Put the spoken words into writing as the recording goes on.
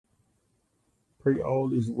Pray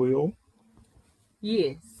all is well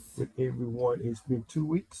Yes, with everyone. It's been 2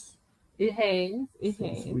 weeks it has. It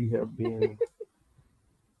since has. we have been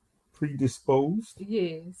predisposed.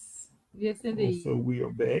 Yes. Yes, And indeed. so we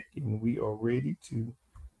are back and we are ready to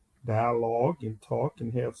dialogue and talk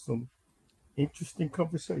and have some interesting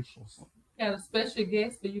conversations. Got a special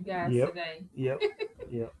guest for you guys Yep, today. yep,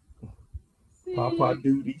 yep. Papa See?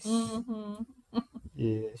 duties. Mm-hmm.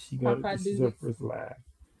 Yeah, Papa this is her duties. first live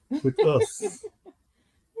with us.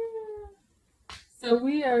 So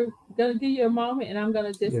we are gonna give you a moment, and I'm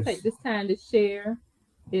gonna just take Yes. this time to share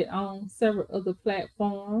it on several other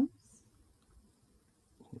platforms.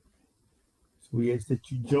 So we ask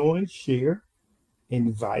that you join, share,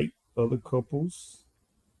 invite other couples.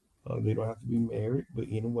 They don't have to be married, but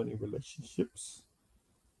anyone in relationships.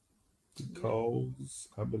 Yep. Because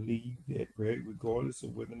I believe that regardless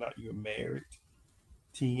of whether or not you're married,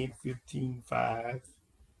 10, 15, 5,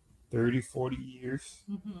 30, 40 years,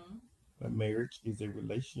 Mm-hmm. a marriage is a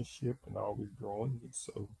relationship and always growing. And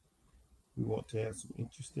so we want to have some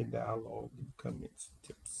interesting dialogue and comments and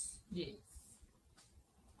tips. Yes.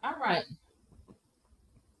 All right.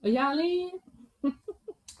 Are y'all in?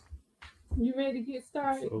 You ready to get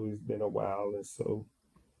started? So it's been a while, and so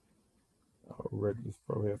our regulars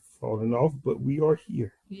probably have fallen off, but we are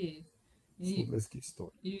here. Yes. So You, let's get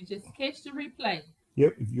started. you just catch the replay.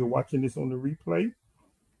 Yep, if you're watching this on the replay,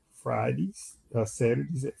 Fridays,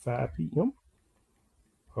 Saturdays at 5 p.m.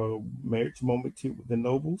 Marriage Moment Tip with the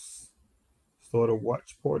Nobles. Start a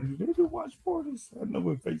watch party. You gonna do watch parties? I know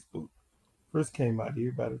when Facebook first came out,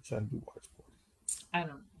 everybody was trying to do watch parties. I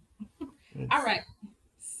don't know. And All right.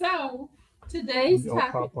 So today's on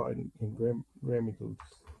topic. Papa and Grammy goes.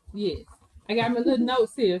 Yes. I got my little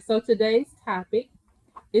notes here. So today's topic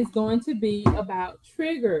is going to be about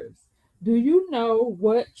triggers. Do you know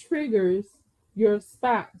what triggers your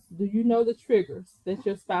spouse? Do you know the triggers that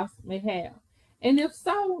your spouse may have? And if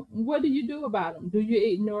so, what do you do about them? Do you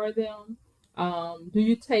ignore them? Do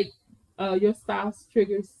you take your spouse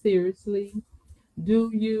triggers seriously?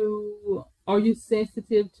 Are you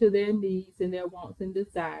sensitive to their needs and their wants and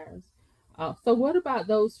desires? So what about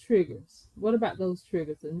those triggers? What about those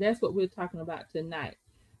triggers? And that's what we're talking about tonight.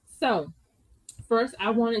 So first, I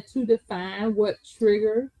wanted to define what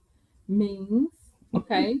trigger means.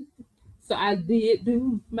 Okay. So I did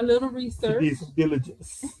do my little She research. did some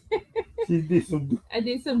diligence. She did some. I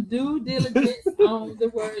did some due diligence on the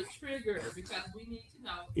word trigger because we need to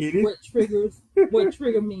know It is. what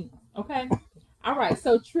trigger means. Okay. All right.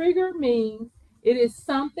 So trigger means it is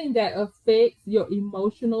something that affects your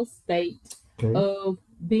emotional state Okay. of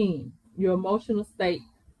being. Your emotional state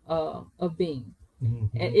of being.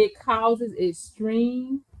 And Mm-hmm. it causes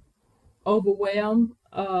extreme overwhelmness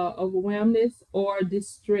or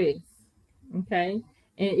distress. Okay,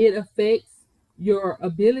 and it affects your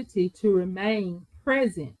ability to remain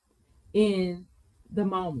present in the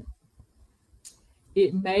moment.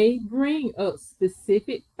 It may bring up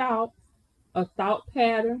specific thoughts, a thought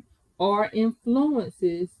pattern, or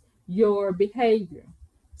influences your behavior.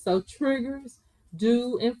 So triggers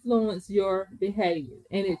do influence your behavior,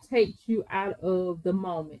 and it takes you out of the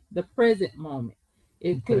moment, the present moment.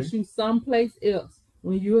 It Okay. puts you someplace else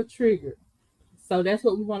when you're triggered. So that's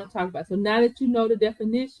what we want to talk about. So now that you know the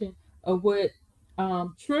definition of what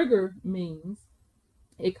trigger means,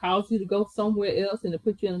 it causes you to go somewhere else and to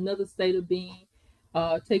put you in another state of being,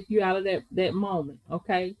 take you out of that moment,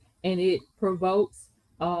 okay? And it provokes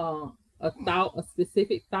a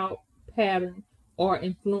specific thought pattern, or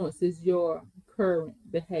influences your current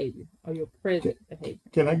behavior or your present behavior.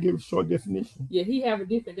 Can I give a short definition? Yeah, he have a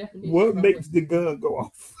different definition. What makes the gun go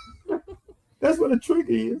off? That's what a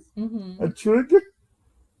trigger is. Mm-hmm. A trigger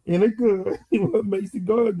in a gun is what makes the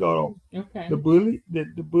gun go off. Okay. The bullet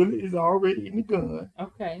is already in the gun,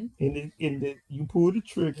 Okay. and you pull the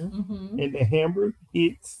trigger, Mm-hmm. and the hammer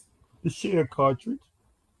hits the shell cartridge,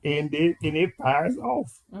 and it fires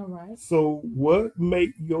off. All right. So, what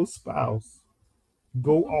make your spouse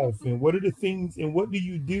go off, and what are the things, and what do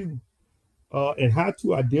you do, and how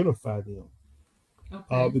to identify them?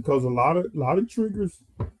 Okay. Because a lot of triggers,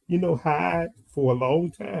 hide for a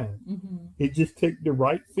long time. Mm-hmm. It just takes the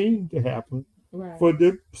right thing to happen Right. for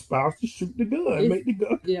the spouse to shoot the gun, make the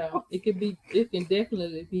gun. Yeah, it can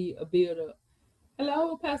definitely be a build up.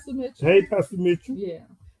 Hello, Pastor Mitchell. Hey, Pastor Mitchell. Yeah.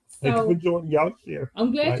 Thank you for So joining. Y'all share.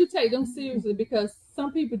 I'm glad Right. you take them seriously, because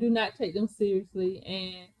some people do not take them seriously,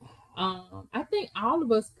 and I think all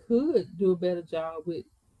of us could do a better job with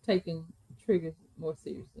taking triggers more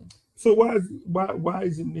seriously. So why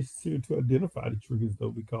is it necessary to identify the triggers though?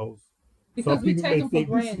 Because some Because we people take may them for think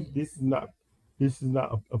granted. this is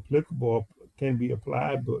not applicable or can be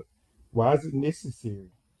applied, but Why is it necessary?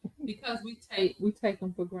 Because we take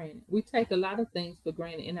them for granted. We take a lot of things for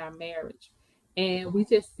granted in our marriage, and we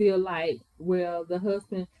just feel like, well, the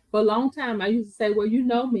husband. For a long time, I used to say, well, you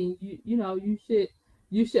know me, you know, you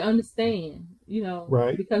should understand,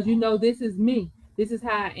 Right. because this is me, this is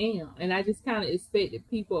how I am, and I just kind of expected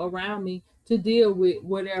people around me to deal with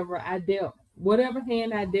whatever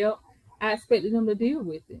hand I dealt. I expected them to deal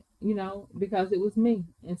with it, because it was me,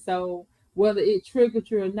 and so whether it triggered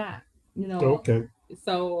you or not, you know Okay.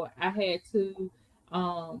 so I had to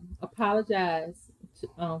apologize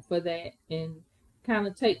for that and kind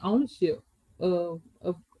of take ownership of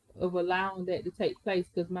of of allowing that to take place,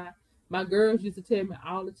 because my girls used to tell me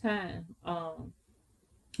all the time,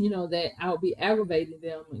 that I would be aggravating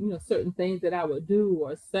them, certain things that I would do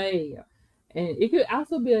or say, and it could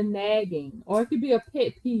also be a nagging, or it could be a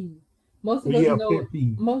pet peeve. Most of us Yeah, know it. pet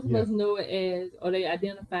peeve. Most of Yeah. us know it as, or they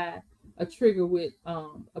identify a trigger with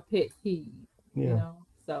a pet peeve. Yeah.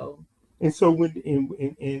 So. And so and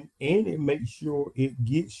it makes sure it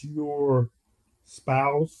gets your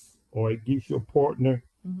spouse or it gets your partner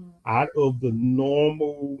Mhm. out of the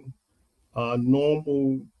normal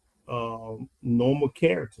normal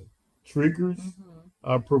character. Triggers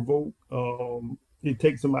Mhm. provoke it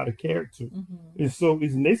takes them out of character. Mhm. And so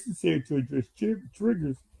it's necessary to address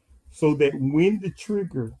triggers so that when the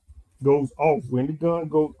trigger goes off, when the gun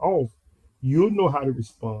goes off, you'll know how to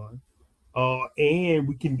respond. And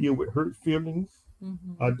we can deal with hurt feelings,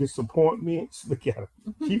 Mhm. disappointments. Look at her.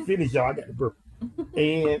 She finished, y'all. I got the burp.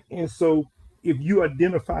 And so if you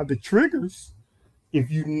identify the triggers,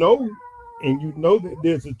 if you know and you know that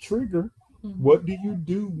there's a trigger, what Mhm. do you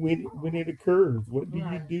do when it occurs? What do you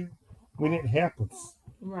Right. do when it happens?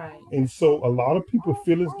 Right. And so a lot of people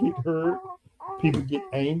feelings get hurt, people get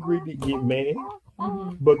angry, they get mad,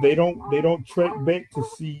 Mhm. but they don't track back to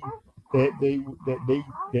see that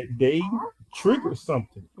they trigger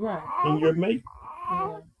something Right. in your mate.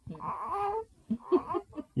 Yeah. Yeah.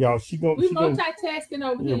 Y'all, We she gonna multitasking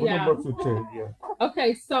over yeah, here, we're gonna y'all. go to church, yeah.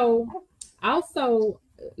 Okay, so also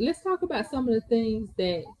let's talk about some of the things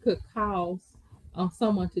that could cause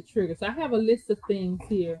someone to trigger. So I have a list of things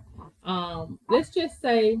here. Let's just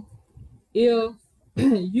say if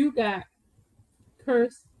you got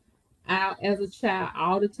cursed out as a child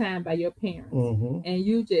all the time by your parents, Mm-hmm. and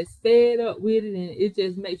you just fed up with it, and it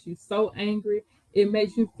just makes you so angry, it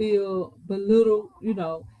makes you feel belittled,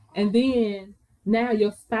 and then now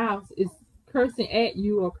your spouse is cursing at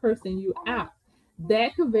you or cursing you out.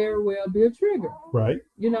 That could very well be a trigger, Right.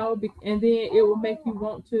 and then it will make you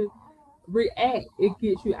want to react. It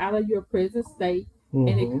gets you out of your present state, and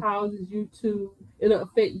it Mm-hmm. causes you to, it'll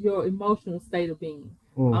affect your emotional state of being.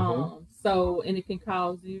 Mm-hmm. And it can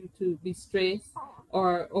cause you to be stressed,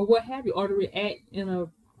 or what have you, or to react in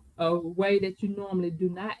a way that you normally do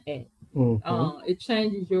not act. Mm-hmm. It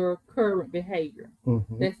changes your current behavior.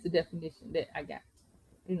 Mm-hmm. That's the definition that I got,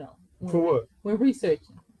 For what? when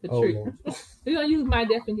researching the Oh trigger. Lord. We're gonna use my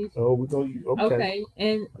definition. Oh, we're gonna use okay. Okay.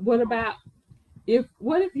 And what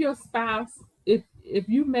if your spouse, if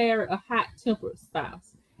you marry a hot tempered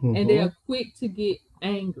spouse, and they Mm-hmm. are quick to get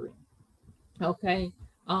angry? Okay.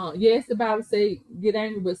 Yes, the Bible say get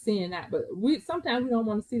angry but sin not, but we sometimes we don't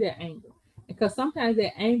want to see that anger, because sometimes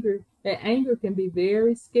that anger can be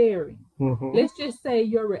very scary. Mm-hmm. Let's just say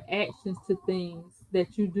your reactions to things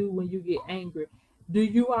that you do when you get angry. Have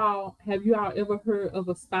you all ever heard of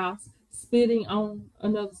a spouse spitting on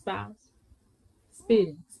another spouse?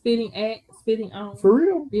 Spitting on, For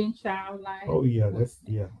real? being childlike, Oh yeah, that's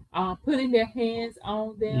yeah. putting their hands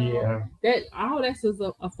on them. Yeah. That all that's is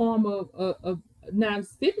a form of now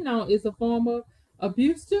spitting on is a form of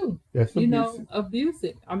abuse too. That's abusive.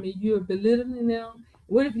 Abusive. I mean, you're belittling them.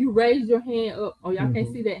 What if you raise your hand up? Oh, y'all can't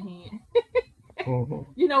Mm-hmm. see that hand.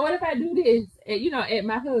 Mm-hmm. What if I do this? At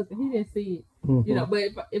my husband, he didn't see it. Mm-hmm.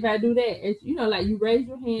 But if I do that, it's, like you raise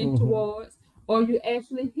your hand Mm-hmm. towards, or you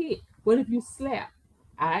actually hit. What if you slap?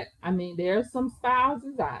 I mean, there are some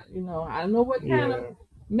spouses. I don't know what kind of Yeah.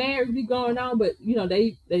 marriage be going on, but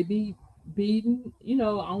they be beating,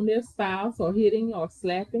 on their spouse, or hitting or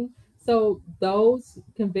slapping. So those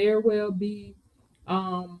can very well be,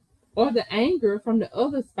 or the anger from the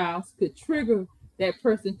other spouse could trigger that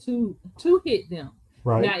person to hit them.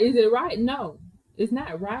 Right. Now, is it right? No, it's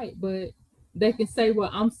not right. But they can say, "Well,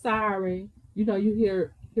 I'm sorry." You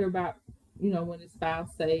hear about, when the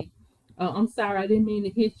spouse say, "I'm sorry, I didn't mean to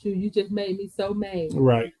hit you. You just made me so mad.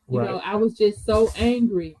 Right. Right. I was just so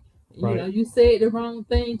angry. Right. You said the wrong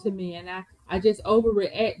thing to me, and I just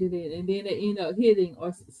overreacted it, and then they end up hitting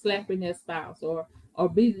or slapping their spouse, or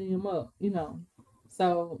beating them up.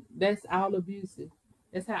 So that's all abusive.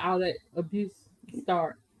 That's how all that abuse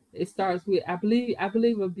start. It starts with I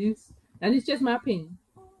believe abuse, and it's just my opinion.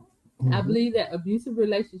 I Mhm. believe that abusive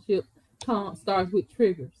relationship starts with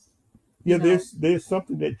triggers. You Yeah, know. there's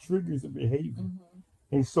something that triggers a behavior. Mm-hmm.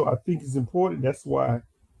 And so I think it's important. That's why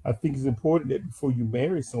I think it's important that before you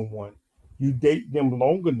marry someone, you date them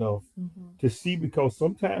long enough Mm-hmm. to see, because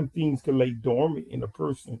sometimes things can lay dormant in a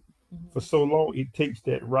person for Mm-hmm. so long. It takes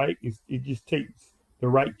that right. It just takes the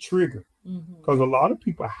right trigger. Mm-hmm. Because a lot of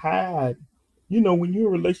people hide. When you're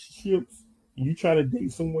in relationships, you try to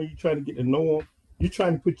date someone, you try to get to know them, you're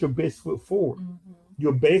trying to put your best foot forward.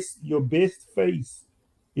 Mm-hmm. Your best face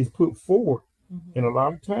is put forward, and Mm-hmm. a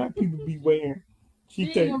lot of time people be wearing. She She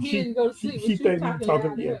ain't think gonna be able she to go to she sleep she with you think we be talking talking.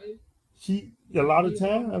 down to Yeah, her. she a lot of You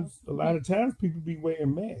know. times a lot of times people be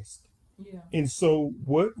wearing masks, Yeah. and so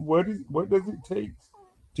what does it take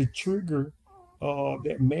to trigger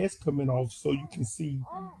that mask coming off so you can see,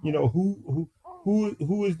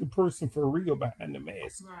 who is the person for real behind the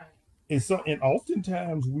mask. Right. And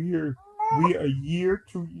oftentimes we are a year,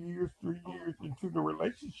 2 years, 3 years into the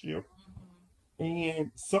relationship,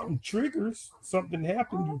 and something triggers, something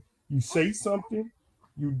happens. You say something,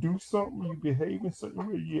 you do something, you behave in a certain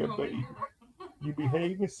way. Yeah, baby, you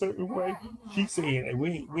behave in a certain way. She saying that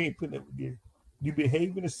we ain't putting up with this. You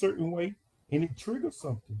behave in a certain way, and it triggers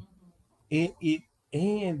something. And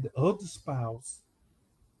the other spouse,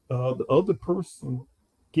 the other person,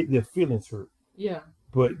 get their feelings hurt. Yeah.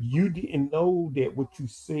 But you didn't know that what you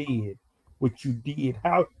said, what you did,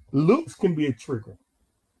 how looks can be a trigger.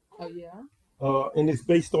 Oh yeah. And it's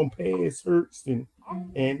based on past hurts and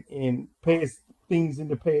Mm-hmm. and and past things in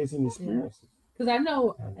the past and Yeah. experiences. Because I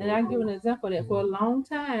know, and I give an example that for a long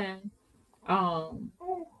time, um,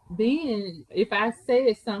 being if I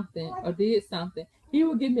said something or did something, he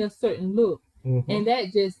would give me a certain look, Mm-hmm. and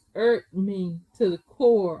that just irked me to the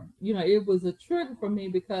core. It was a trigger for me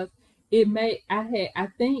because it made I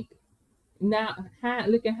think now,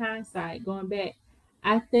 looking hindsight, going back,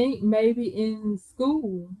 I think maybe in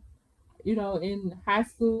school, in high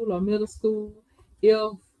school or middle school,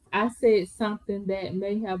 if I said something that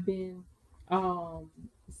may have been um,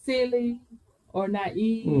 silly or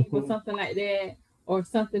naive or Mm-hmm. something like that, or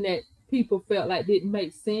something that people felt like didn't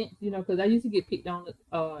make sense, because I used to get picked on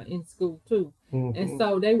in school too. And Mm-hmm.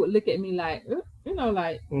 so they would look at me like,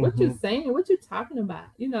 like, what you Mm-hmm. saying? What you talking about?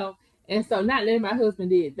 And so not letting my husband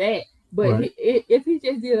did that, but Right. if he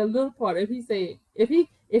just did a little part, if he said, if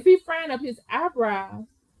he frowned up his eyebrows,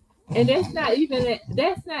 and that's not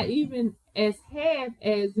even as half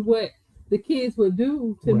as what the kids would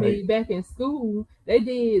do to Right. me back in school. They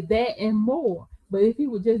did that and more. But if he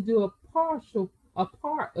would just do a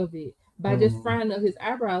part of it by just Mm-hmm. frying up his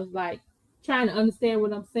eyebrows, like trying to understand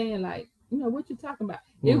what I'm saying, like, what you talking about,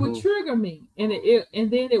 it would Mm-hmm. trigger me, and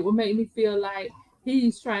then it would make me feel like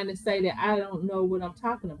he's trying to say that I don't know what I'm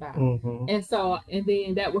talking about, Mm-hmm. and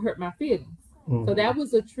then that would hurt my feelings. So Mm-hmm. that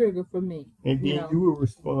was a trigger for me, And you then know. you will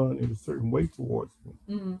respond in a certain way towards them.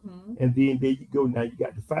 Mm-hmm. And then there you go. Now you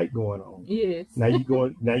got the fight going on. Yes. Now you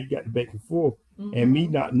going. Now you got the back and forth. And me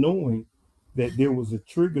Mm-hmm. not knowing that there was a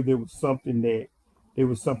trigger, there was something that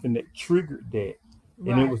triggered that, and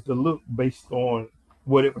it Right. was the look based on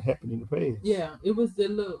whatever happened in the past. Yeah. It was the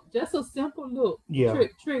look. Just a simple look Yeah.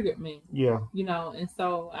 triggered me. Yeah. And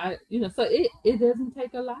so so it doesn't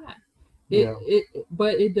take a lot. Yeah.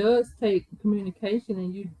 But it does take communication,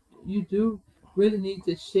 and you do really need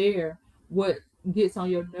to share what gets on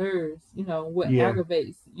your nerves. What Yeah.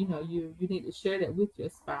 aggravates. You need to share that with your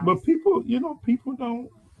spouse. But people don't.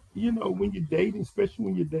 When you're dating, especially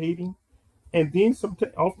when you're dating, and then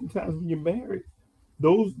sometimes, oftentimes when you're married,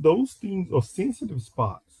 those things are sensitive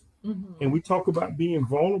spots. Mm-hmm. And we talk about being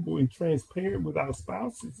vulnerable and transparent with our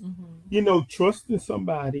spouses. Mm-hmm. Trusting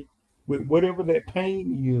somebody with whatever that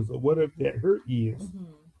pain is or whatever that hurt is, Mm-hmm.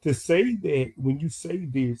 to say that when you say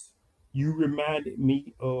this, you reminded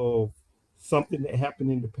me of something that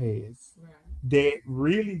happened in the past Right.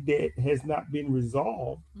 that has not been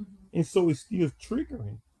resolved, Mm-hmm. and so it's still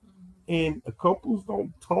triggering. Mm-hmm. And couples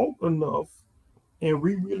don't talk enough, and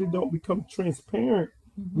we really don't become transparent.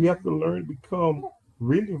 We have Mm-hmm. to learn to become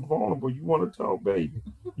really vulnerable. You want to talk, baby?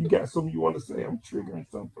 You got something you want to say? I'm triggering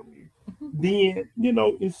something from you. Then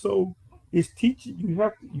and so it's teaching. You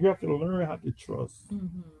have to learn how to trust.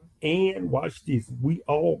 Mm-hmm. And watch this. We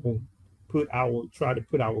all try to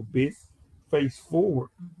put our best face forward.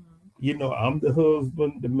 I'm the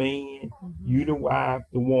husband, the man. You Mm-hmm. the wife,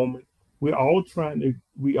 the woman. We all trying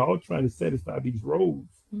to satisfy these roles,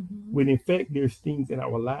 Mm-hmm. when in fact there's things in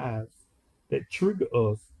our lives that trigger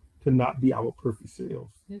us to not be our perfect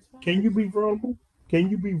selves. That's right. Can you be vulnerable? Can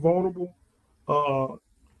you be vulnerable? Uh,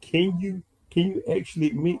 can you actually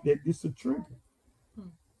admit that this is a trigger?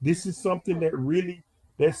 This is something that really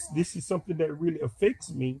this is something that really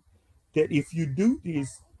affects me. That if you do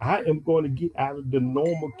this, I am going to get out of the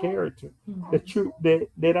normal character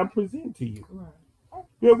that I'm presenting to you. Right.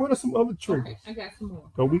 Yeah, what are some other triggers? Okay, I got some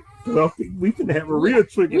more. Cause I think we can have a real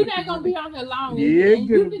trigger. We're not gonna be on here long. Yeah, and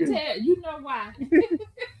you can tell. You know why?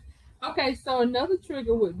 Okay, so another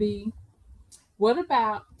trigger would be, what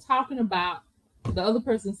about talking about the other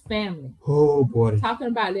person's family? Oh boy. Talking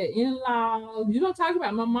about their in-laws. You don't talk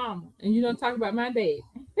about my mama, and you don't talk about my dad.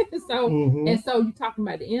 So and so you're talking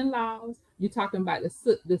about the in-laws. You're talking about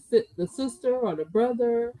the sister or the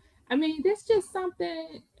brother. I mean, that's just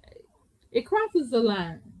something. It crosses the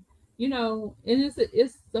line, you know, and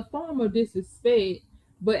it's a form of disrespect.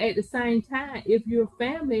 But at the same time, if you're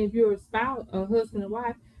family, if you're a spouse, a husband and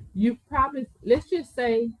wife, you probably, let's just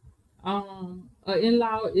say, an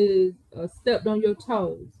in-law is stepped on your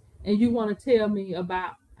toes, and you want to tell me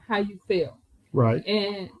about how you felt. Right.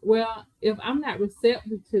 And well, if I'm not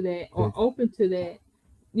receptive to that or open to that,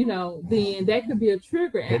 you know, then that could be a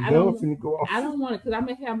trigger. And I don't want it, because I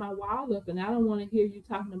may have my wall up, and I don't want to hear you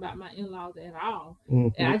talking about my in-laws at all.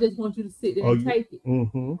 And I just want you to sit there and take it.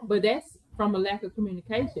 But that's from a lack of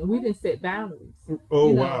communication. We didn't set boundaries. Oh,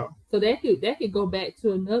 you know? wow. So that could go back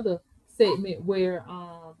to another segment where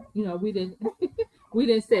you know, we didn't we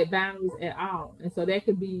didn't set boundaries at all, and so that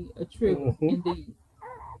could be a trigger indeed.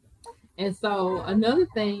 And so another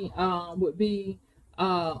thing would be,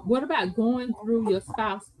 what about going through your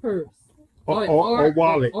spouse's purse or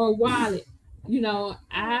wallet? Or wallet. You know,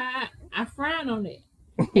 I frown on that.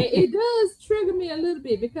 It does trigger me a little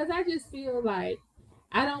bit, because I just feel like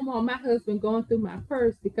I don't want my husband going through my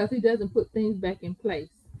purse because he doesn't put things back in place.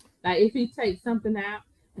 Like if he takes something out,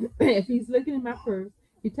 if he's looking in my purse,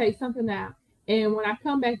 he takes something out, and when I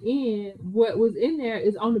come back in, what was in there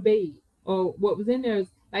is on the bed, or what was in there is,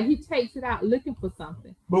 like, he takes it out looking for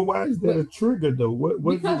something. But why is that a trigger, though? What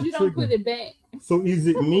because you don't put it back. So is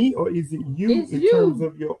it me or is it you? It's you. Terms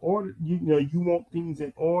of your order? You know, you want things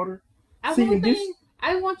in order. I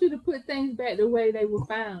want you to put things back the way they were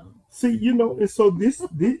found. See, you know, and so this is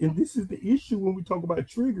the issue when we talk about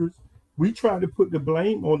triggers. We try to put the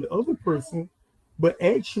blame on the other person, but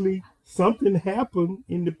actually something happened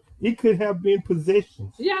it could have been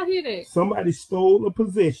possessions. Y'all hear that? Somebody stole a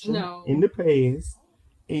possession in the past.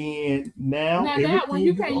 And now that one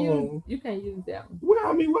you can't use. You can't use that one. Well,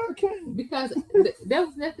 I mean, why can't? Because there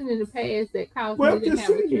was nothing in the past that caused me to have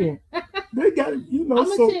a trigger. They got, you know.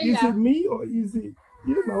 So is it me or is it,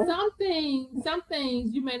 you know? Some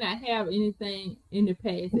things you may not have anything in the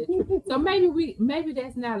past that trigger. So maybe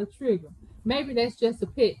that's not a trigger. Maybe that's just a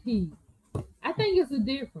pet peeve. I think it's a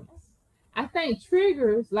difference. I think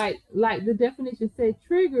triggers, like the definition said,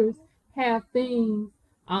 triggers have things.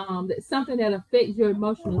 That's something that affects your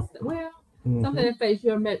emotional state. Well, something that affects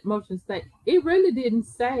your emotional state. It really didn't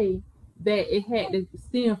say that it had to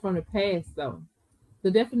stem from the past, though.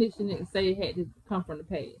 The definition didn't say it had to come from the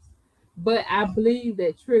past. But I believe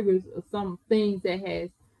that triggers are some things that has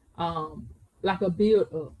like a build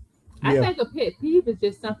up. I think a pet peeve is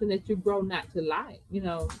just something that you grow not to like. You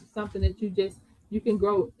know, something that you can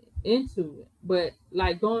grow into it. But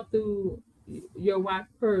like going through your wife's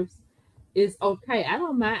purse, it's okay. I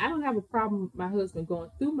don't mind. I don't have a problem with my husband going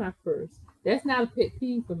through my purse. That's not a pet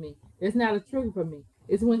peeve for me. That's not a trigger for me.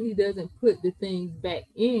 It's when he doesn't put the things back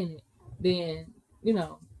in it. Then, you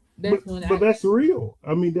know, that's when. But that's real.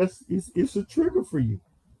 I mean, it's a trigger for you.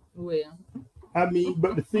 Well, I mean,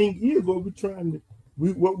 but the thing is, what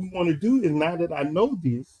we want to do is, now that I know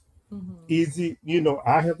this, is it, you know,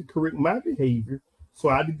 I have to correct my behavior so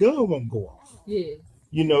the gun won't go off. Yes.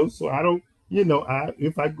 You know, so I don't. You know,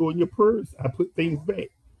 if I go in your purse, I put things back.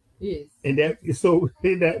 Yes. And that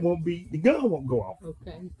won't be, the gun won't go off.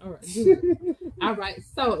 Okay. All right. Good. All right.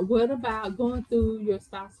 So what about going through your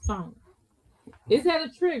spouse's phone? Is that a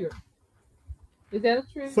trigger? Is that a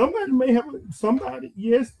trigger? Somebody may have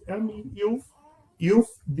yes. I mean,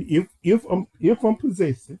 if I'm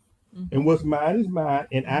possessive and what's mine is mine,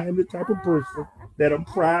 and I am the type of person that I'm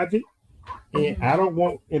private, and I don't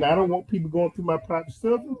want people going through my private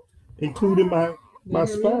stuff, including my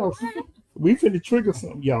spouse. We finna trigger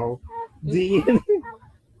something, y'all. Then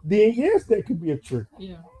yes, that could be a trigger.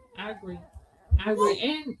 Yeah, I agree.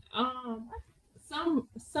 And some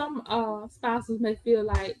spouses may feel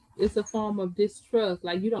like it's a form of distrust,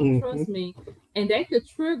 like you don't trust me, and that could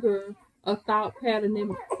trigger a thought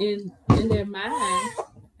pattern in their mind,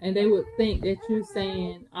 and they would think that you're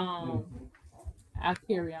saying, "I'll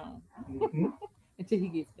carry on until he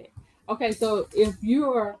gets back." Okay, so if you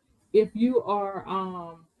are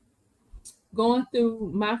going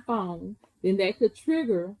through my phone, then that could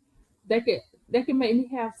trigger that can make me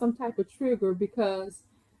have some type of trigger because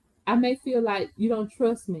I may feel like you don't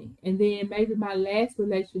trust me, and then maybe my last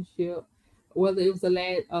relationship, whether it was a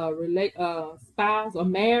last spouse or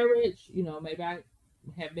marriage, maybe I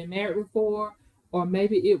have been married before, or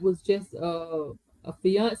maybe it was just a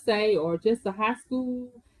fiance or just a high school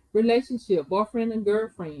relationship, boyfriend and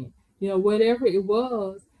girlfriend, whatever it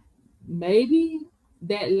was, maybe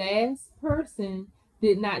that last person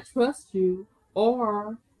did not trust you,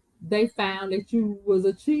 or they found that you was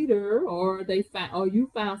a cheater, or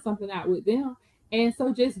you found something out with them, and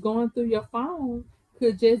so just going through your phone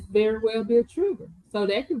could just very well be a trigger. So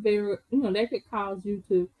that could that could cause you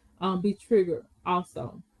to be triggered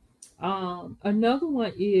also. Another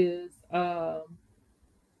one is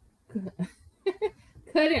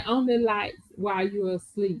cutting on the lights while you're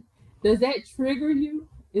asleep. Does that trigger you?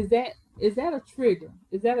 Is that a trigger?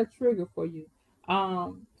 Is that a trigger for you?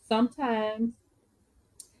 Sometimes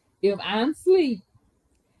if I'm asleep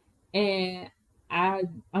and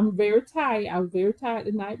I'm very tired, I was very tired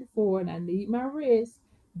the night before and I need my rest,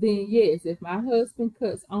 then yes, if my husband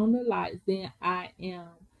cuts on the lights, then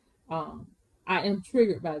um I am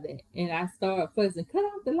triggered by that. And I start fussing, cut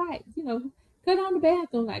off the lights, cut on the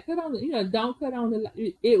bathroom light, cut on the, don't cut on the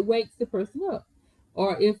light. It wakes the person up.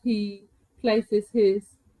 Or if he places his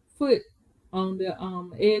foot on the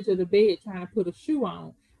edge of the bed trying to put a shoe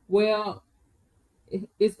on, well,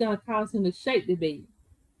 it's going to cause him to shake the bed.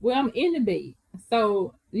 Well, I'm in the bed.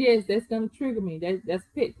 So, yes, that's going to trigger me. That's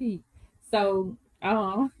pet peeve. So,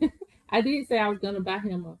 I did say I was going to buy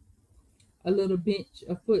him a little bench,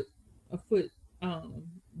 a foot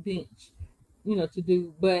bench, to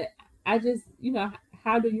do. But I just,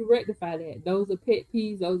 how do you rectify that? Those are pet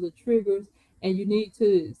peeves, those are triggers, and you need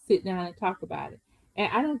to sit down and talk about it. And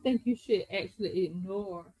I don't think you should actually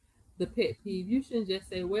ignore the pet peeve. You shouldn't just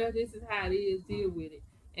say, well, this is how it is, deal with it.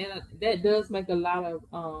 And that does make a lot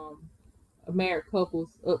of married couples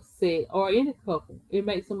upset, or any couple. It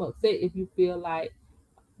makes them upset if you feel like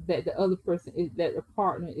that the other person that the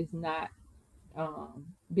partner is not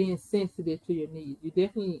being sensitive to your needs. You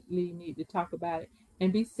definitely need to talk about it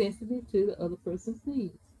and be sensitive to the other person's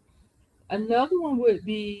needs. Another one would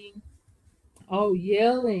be,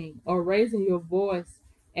 yelling or raising your voice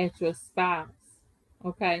at your spouse.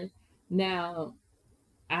 Okay. Now,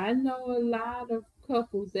 I know a lot of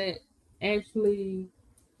couples that actually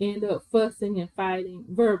end up fussing and fighting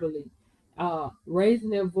verbally, raising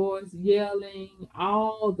their voice, yelling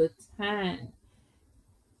all the time.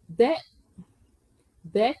 That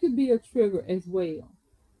that could be a trigger as well,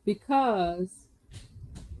 because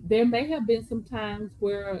there may have been some times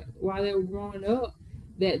where while they were growing up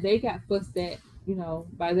that they got fussed at,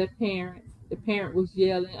 by their parent. The parent was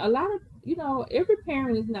yelling. A lot of, every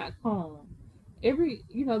parent is not calm.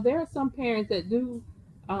 There are some parents that do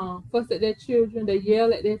fuss at their children. They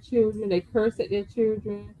yell at their children. They curse at their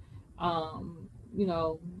children. You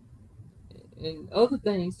know, and other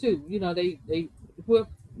things too. They whip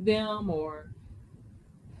them, or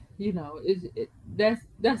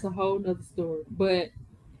that's a whole nother story. But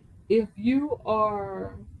if you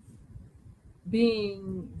are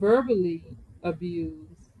being verbally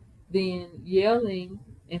abused, then yelling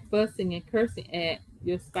and fussing and cursing at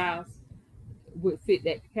your spouse would fit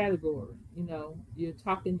that category. You're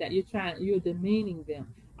talking that you're demeaning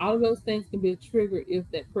them. All of those things can be a trigger if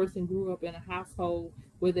that person grew up in a household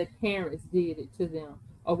where their parents did it to them,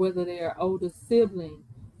 or whether their older sibling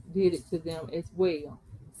did it to them as well.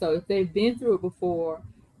 So if they've been through it before,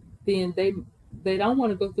 then they don't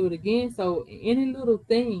want to go through it again. So any little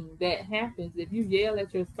thing that happens, if you yell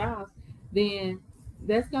at your spouse, then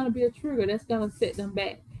that's going to be a trigger. That's going to set them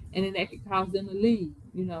back, and then that could cause them to leave.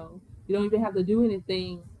 You don't even have to do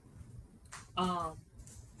anything um,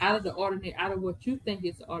 out of the ordinary, out of what you think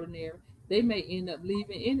is ordinary. They may end up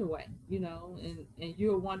leaving anyway. And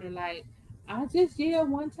you're wondering, like, I just yelled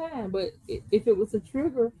one time, but if it was a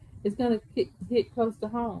trigger, it's going to hit close to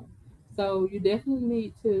home. So you definitely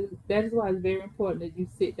need to. That is why it's very important that you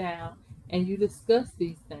sit down and you discuss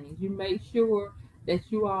these things. You make sure that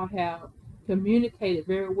you all have communicated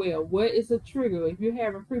very well. What is a trigger? If you're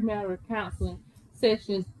having premarital counseling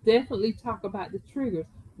sessions, definitely talk about the triggers.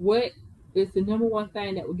 What is the number one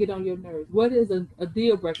thing that will get on your nerves? What is a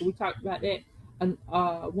deal breaker? We talked about that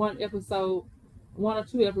one or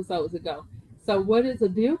two episodes ago. So what is a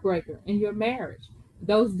deal breaker in your marriage?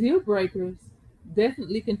 Those deal breakers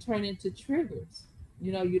definitely can turn into triggers.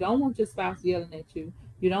 You don't want your spouse yelling at you.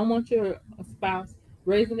 You don't want your spouse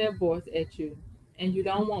raising their voice at you. And you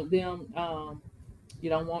don't want them, you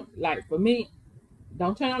don't want, like for me,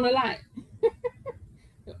 don't turn on the light.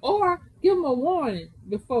 Or give them a warning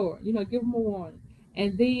before, give them a warning.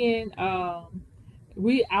 And then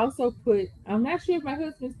we also put. I'm not sure if my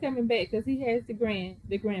husband's coming back because he has the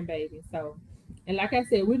grandbaby. So, and like I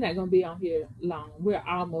said, we're not gonna be on here long. We're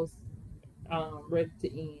almost ready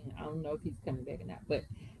to end. I don't know if he's coming back or not. But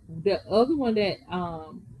the other one that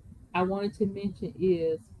I wanted to mention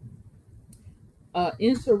is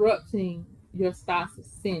interrupting your spouse's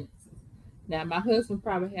sentences. Now, my husband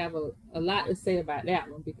probably have a lot to say about that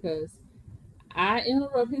one because I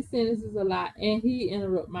interrupt his sentences a lot, and he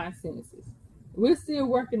interrupt my sentences. We're still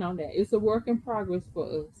working on that. It's a work in progress for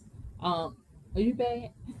us. Are you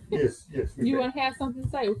bad? Yes, yes. You want to have something to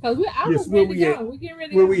say? Because we're Yes, almost where ready to we at? go. We're getting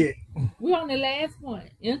ready to Where go. we at? We're on the last one.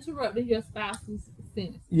 Interrupting your spouse's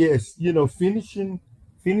sentence. Yes, finishing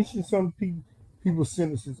some people's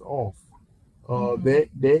sentences off.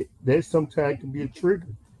 That sometimes can be a trigger.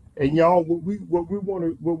 And y'all,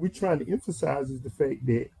 what we're trying to emphasize is the fact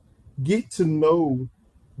that get to know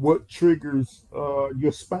what triggers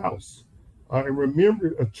your spouse. And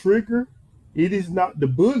remember, a trigger, it is not the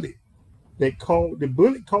bullet the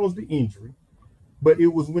bullet caused the injury, but it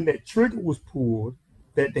was when that trigger was pulled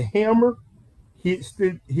that the hammer hits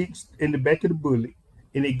in the back of the bullet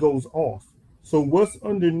and it goes off. So what's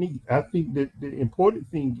underneath? I think that the important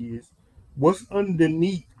thing is what's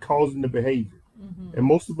underneath causing the behavior. Mm-hmm. And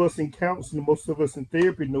most of us in counseling, most of us in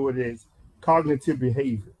therapy know it as cognitive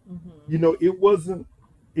behavior. Mm-hmm. It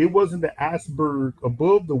wasn't the iceberg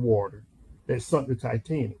above the water that sunk the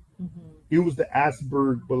Titanic. Mm-hmm. It was the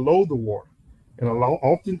iceberg below the water. And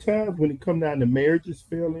oftentimes when it comes down to marriages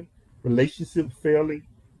failing, relationships failing,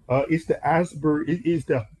 it's the iceberg. It is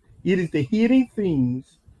the hidden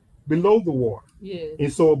things below the water. Yes.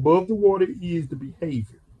 And so above the water is the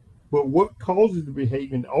behavior. But what causes the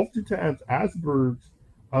behavior? And oftentimes icebergs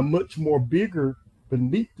are much more bigger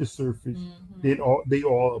beneath the surface than they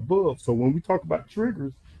are above. So when we talk about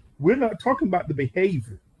triggers, we're not talking about the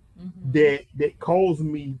behavior that caused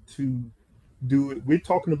me to do it. We're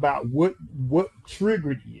talking about what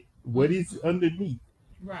triggered it, what is underneath.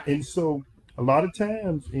 Right. And so a lot of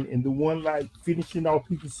times in the one like finishing off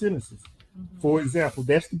people's sentences, for example,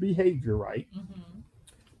 that's the behavior, right?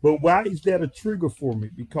 But why is that a trigger for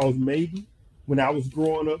me? Because maybe when I was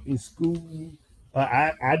growing up in school,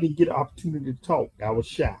 I didn't get an opportunity to talk. I was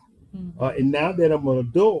shy. And now that I'm an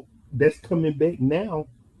adult, that's coming back now,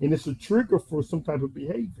 and it's a trigger for some type of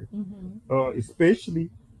behavior.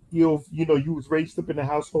 Especially if you was raised up in a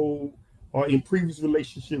household or in previous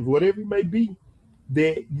relationships, whatever it may be,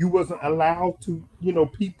 that you wasn't allowed to,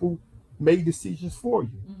 people made decisions for you.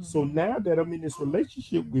 So now that I'm in this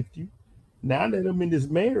relationship with you, now that I'm in this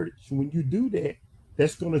marriage, when you do that,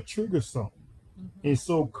 that's going to trigger something. And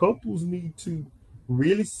so couples need to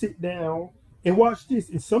really sit down and watch this.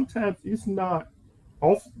 And sometimes it's not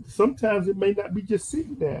sometimes it may not be just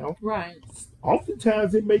sitting down. Right.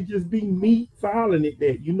 Oftentimes it may just be me filing it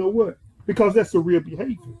that, you know what? Because that's a real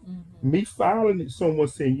behavior. Me filing at someone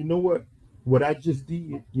saying, you know what I just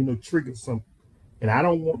did, triggered something. And I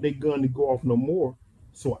don't want that gun to go off no more.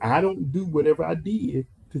 So I don't do whatever I did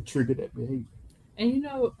to trigger that behavior. And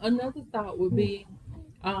another thought would be,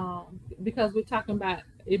 because we're talking about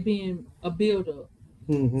it being a build-up.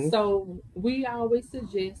 So we always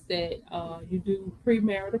suggest that you do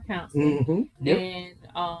premarital counseling, and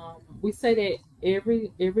we say that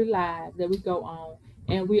every live that we go on,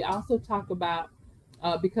 and we also talk about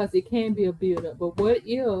because it can be a build-up. But what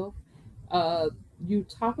if you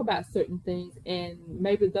talk about certain things and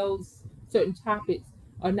maybe those certain topics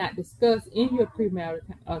are not discussed in your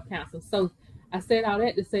premarital counseling? So I said all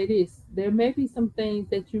that to say this: there may be some things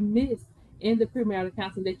that you miss in the premarital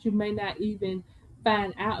counseling that you may not even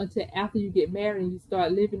find out until after you get married and you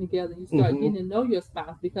start living together and you start getting to know your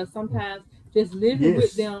spouse. Because sometimes just living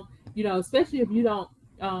with them, especially if you don't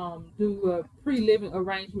do a pre-living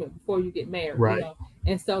arrangement before you get married, right?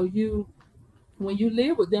 And so when you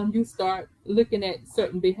live with them, you start looking at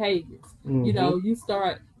certain behaviors. You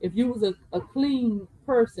start, if you was a clean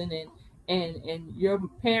person and your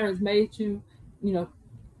parents made you,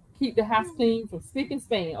 keep the house clean from spick and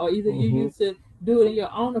span, or either you used to do it in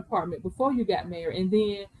your own apartment before you got married, and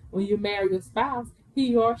then when you marry your spouse,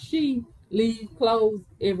 he or she leaves clothes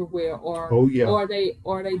everywhere, or they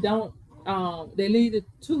don't, they leave the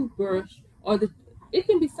toothbrush, or it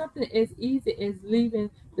can be something as easy as leaving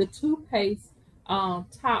the toothpaste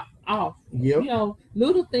top off.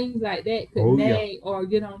 Little things like that could nag or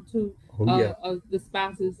get onto the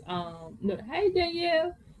spouse's. Hey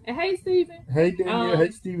Danielle. And hey, Stephen. Hey, Danielle. Hey,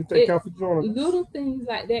 Stephen. Thank y'all for joining us. Little things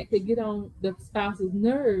like that could get on the spouse's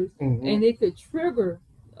nerves, and it could trigger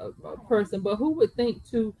a person. But who would think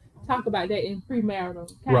to talk about that in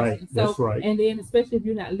premarital counseling? Right. That's right. And then, especially if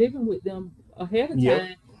you're not living with them ahead of Yep.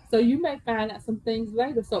 time. So you may find out some things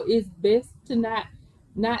later. So it's best to not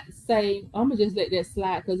say, I'm gonna just let that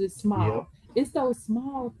slide because it's small. Yep. It's those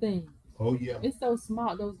small things. Oh yeah. It's those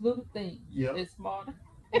small, those little things. Yep. It's small.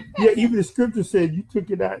 Yeah, even the scripture said you took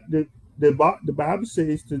it out. The Bible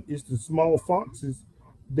says it's the small foxes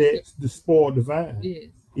that's the spoil the vine. Yes.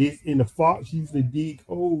 It's in the fox usually dig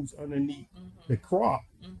holes underneath the crop,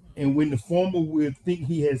 and when the farmer will think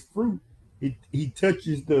he has fruit, he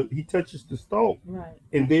touches the stalk, Right.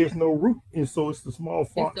 and there's no root, and so it's the small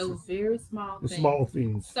It's foxes, those very small the things. small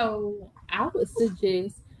things. So I would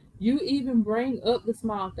suggest you even bring up the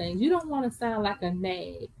small things. You don't want to sound like a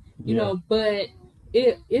nag, you Yeah. know, but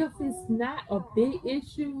if it's not a big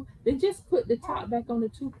issue, then just put the top back on the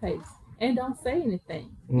toothpaste and don't say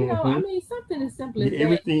anything. You know, I mean, something as simple as Yeah, that.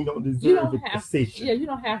 everything don't You deserve don't a have, session. yeah, you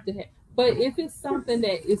don't have to have. But if it's something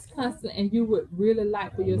that is constant and you would really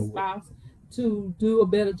like for I your know what- spouse to do a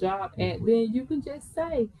better job at, then you can just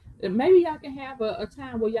say that maybe y'all can have a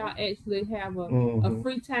time where y'all actually have a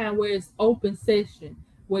free time where it's open session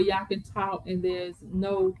where y'all can talk and there's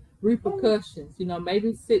no repercussions. You know,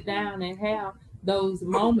 maybe sit down and have those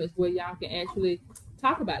moments where y'all can actually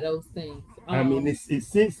talk about those things. I mean, it's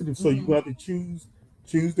sensitive, so you have to choose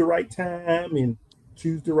the right time and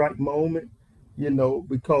choose the right moment, you know,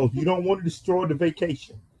 because you don't want to destroy the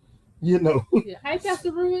vacation, you know. Yeah. Hey,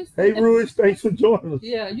 Pastor Ruiz. Hey, Ruiz, thanks for joining us.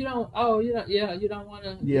 Yeah, you don't. Oh, you don't. Yeah, you don't want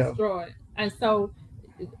to destroy it. And so,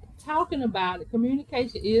 talking about it,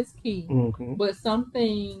 communication is key. But some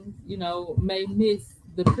things, you know, may miss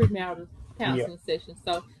the premarital counseling session.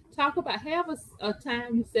 So, have a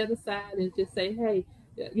time you set aside and just say, hey,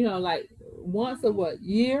 you know, like once a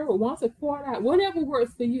year or once a quarter, whatever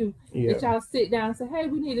works for you. Yeah. That y'all sit down and say, hey,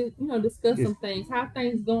 we need to, you know, discuss some things. How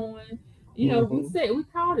things going? You know, we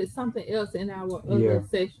called it something else in our other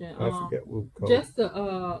session. I forget what we called just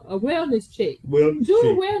a wellness check. Do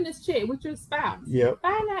a wellness check with your spouse. Yeah.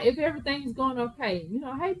 Find out if everything's going okay. You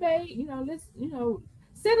know, hey babe, you know, let's, you know,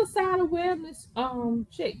 set aside a wellness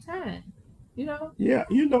check time. You know? Yeah,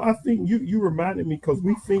 you know, I think you reminded me because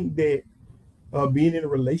we think that being in a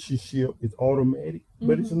relationship is automatic,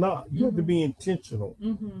 but it's not. You have to be intentional.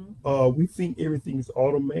 We think everything is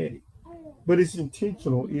automatic, but it's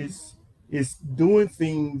intentional. It's doing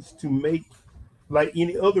things to make, like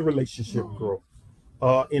any other relationship, grow.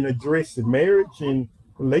 And addressing marriage and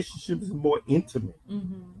relationships is more intimate,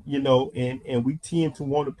 you know, and we tend to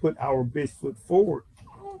want to put our best foot forward.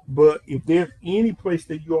 But if there's any place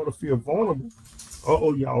that you ought to feel vulnerable,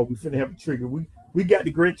 y'all, we finna have a trigger. We got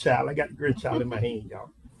the grandchild. I got the grandchild in my hand, y'all.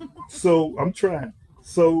 So I'm trying.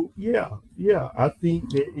 So yeah, I think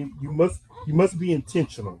that you must be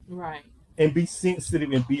intentional, right, and be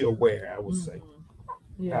sensitive and be aware. I would say.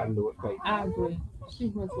 Yeah, I know it, baby. I agree. She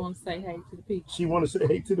must want to say hey to the people. She want to say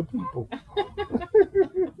hey to the people.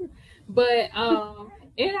 But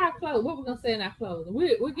in our close, what we're gonna say in our closing,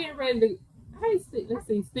 we're getting ready to. Hey, let's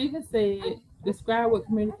see. Stephen said, describe what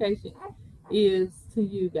communication is to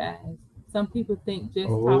you guys. Some people think just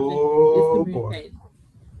talking is communicating.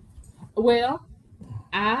 Well,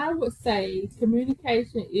 I would say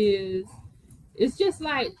communication is, it's just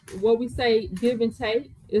like what we say, give and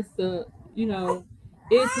take. It's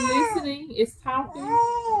it's listening, it's talking,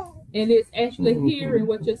 and it's actually hearing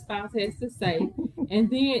what your spouse has to say. And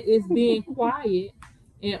then it's being quiet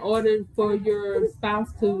in order for your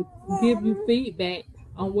spouse to give you feedback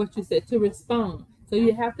on what you said, to respond. So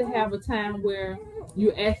you have to have a time where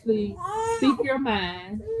you actually speak your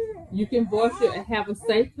mind. You can have a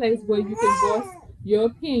safe place where you can voice your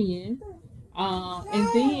opinion, and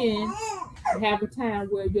then have a time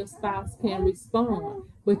where your spouse can respond.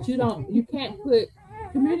 But you can't put,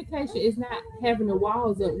 communication is not having the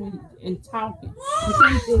walls up and talking. You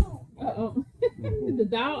can't just, the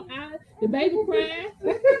dog, the baby crying.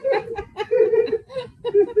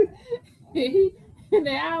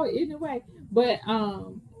 They're out anyway. But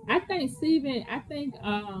I think Stephen,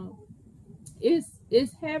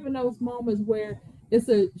 it's having those moments where it's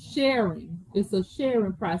a sharing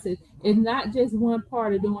process. It's not just one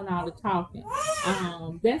party doing all the talking.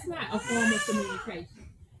 That's not a form of communication.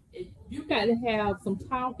 You got to have some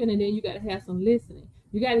talking, and then you got to have some listening.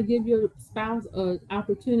 You got to give your spouse an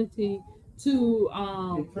opportunity to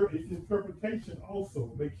it's interpretation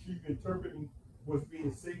also. Make sure you're interpreting what's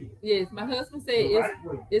being said. Yes, my husband said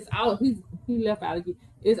it's all he left out again.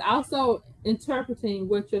 It's also interpreting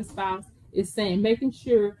what your spouse is saying, making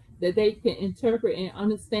sure that they can interpret and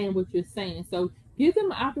understand what you're saying. So give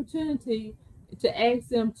them an opportunity to ask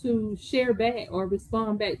them to share back or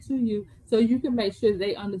respond back to you, so you can make sure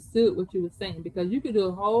they understood what you were saying, because you could do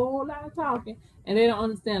a whole lot of talking and they don't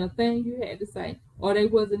understand a thing you had to say, or they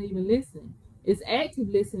wasn't even listening. It's active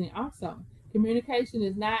listening also. Communication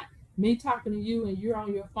is not me talking to you and you're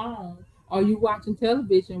on your phone or you watching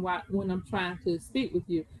television when I'm trying to speak with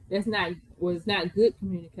you. That's not well, it's not good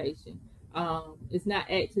communication. It's not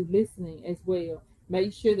active listening as well.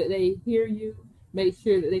 Make sure that they hear you. Make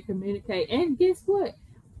sure that they communicate. And guess what?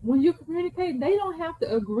 When you communicate, they don't have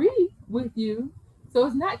to agree with you. So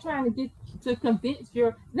it's not trying to get to convince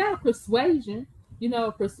your not a persuasion.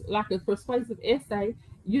 Like a persuasive essay,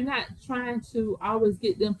 you're not trying to always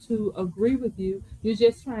get them to agree with you. You're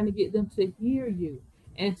just trying to get them to hear you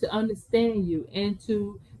and to understand you and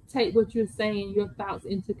to take what you're saying, your thoughts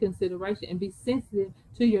into consideration and be sensitive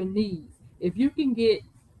to your needs. If you can get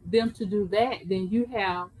them to do that, then you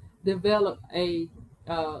have developed a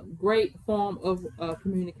great form of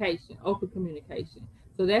communication, open communication.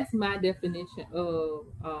 So that's my definition of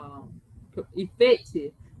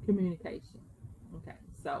effective communication. Okay,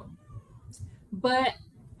 so but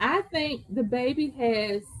I think the baby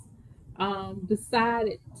has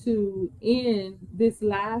decided to end this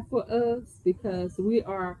live for us because we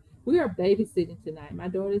are babysitting tonight. My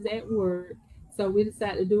daughter's at work, so we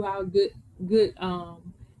decided to do our good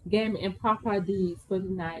gammy and papa deeds for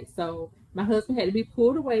tonight. So my husband had to be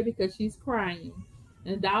pulled away because she's crying,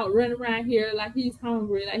 and the dog running around here like he's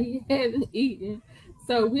hungry, like he hasn't eaten.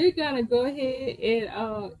 So we're gonna go ahead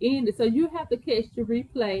and end it. So you have to catch the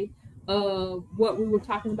replay of what we were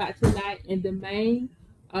talking about tonight. And the main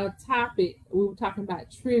topic, we were talking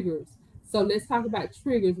about triggers. So let's talk about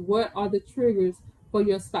triggers. What are the triggers for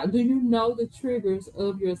your spouse? Do you know the triggers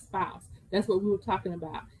of your spouse? That's what we were talking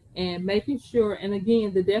about. And making sure, and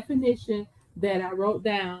again, the definition that I wrote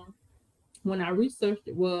down when I researched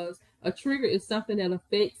it was a trigger is something that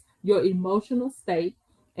affects your emotional state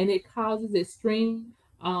and it causes extreme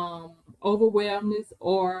overwhelmness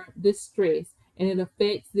or distress, and it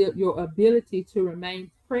affects your ability to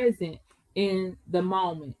remain present in the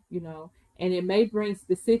moment, and it may bring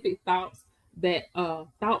specific thoughts that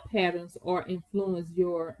thought patterns or influence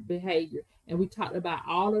your behavior. And we talked about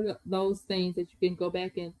all of those things that you can go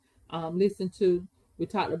back and listen to. We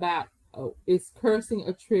talked about is cursing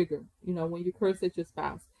a trigger, when you curse at your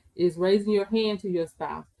spouse. Is raising your hand to your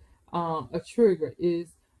spouse a trigger?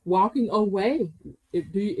 Is walking away?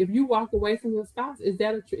 If you walk away from your spouse, is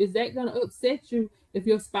that going to upset you if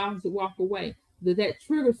your spouse walk away? Does that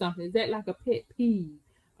trigger something? Is that like a pet peeve?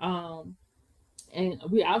 And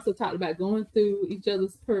we also talked about going through each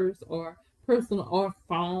other's purse or personal or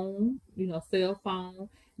phone, cell phone,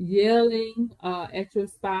 yelling at your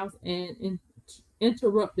spouse and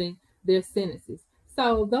interrupting their sentences.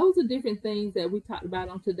 So those are different things that we talked about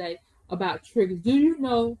on today about triggers. Do you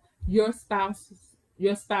know your spouse's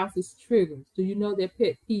triggers? Do you know their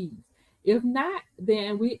pet peeves? If not,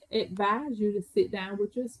 then we advise you to sit down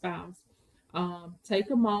with your spouse. Take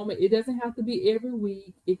a moment. It doesn't have to be every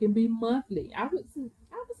week. It can be monthly. I would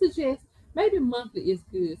suggest maybe monthly is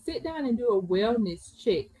good. Sit down and do a wellness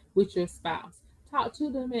check with your spouse. Talk to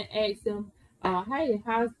them and ask them, hey,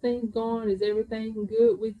 how's things going? Is everything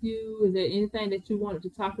good with you? Is there anything that you wanted to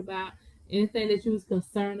talk about? Anything that you was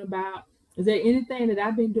concerned about? Is there anything that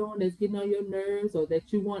I've been doing that's getting on your nerves or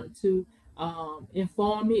that you wanted to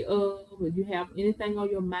inform me of? Or you have anything on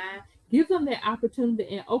your mind? Give them that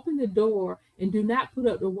opportunity and open the door and do not put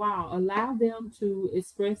up the wall. Allow them to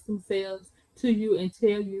express themselves to you and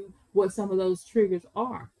tell you what some of those triggers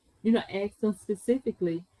are. Ask them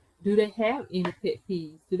specifically, do they have any pet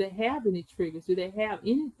peeves? Do they have any triggers? Do they have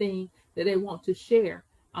anything that they want to share?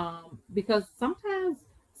 Because sometimes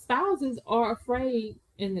spouses are afraid,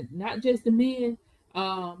 and not just the men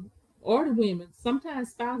or the women. Sometimes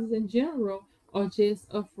spouses in general are just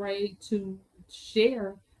afraid to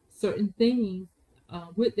share certain things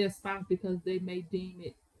with their spouse because they may deem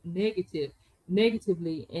it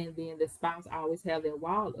negatively, and then the spouse always have their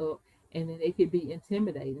wall up, and then it could be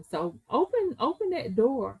intimidating. So open that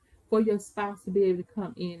door for your spouse to be able to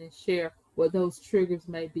come in and share what those triggers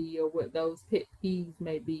may be or what those pet peeves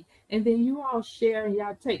may be, and then you all share and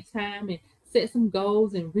y'all take time and set some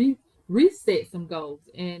goals and reset some goals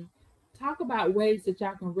and talk about ways that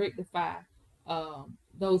y'all can rectify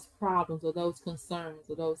those problems or those concerns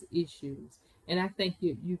or those issues. And I think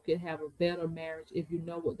you can have a better marriage if you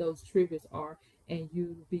know what those triggers are and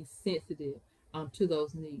you be sensitive to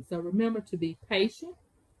those needs. So remember to be patient,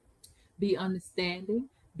 be understanding,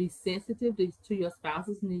 be sensitive to your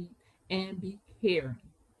spouse's needs, and be caring.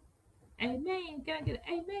 Amen. Can I get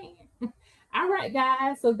an amen? All right,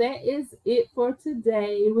 guys. So that is it for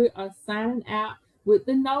today. We are signing out with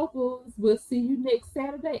the Nobles. We'll see you next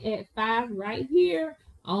Saturday at 5 right here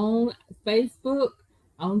on Facebook.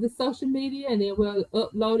 on the social media, and then we'll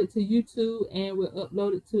upload it to YouTube, and we'll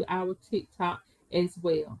upload it to our TikTok as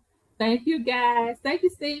well. Thank you, guys. Thank you,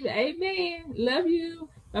 Steve. Amen. Love you.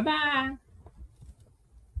 Bye-bye.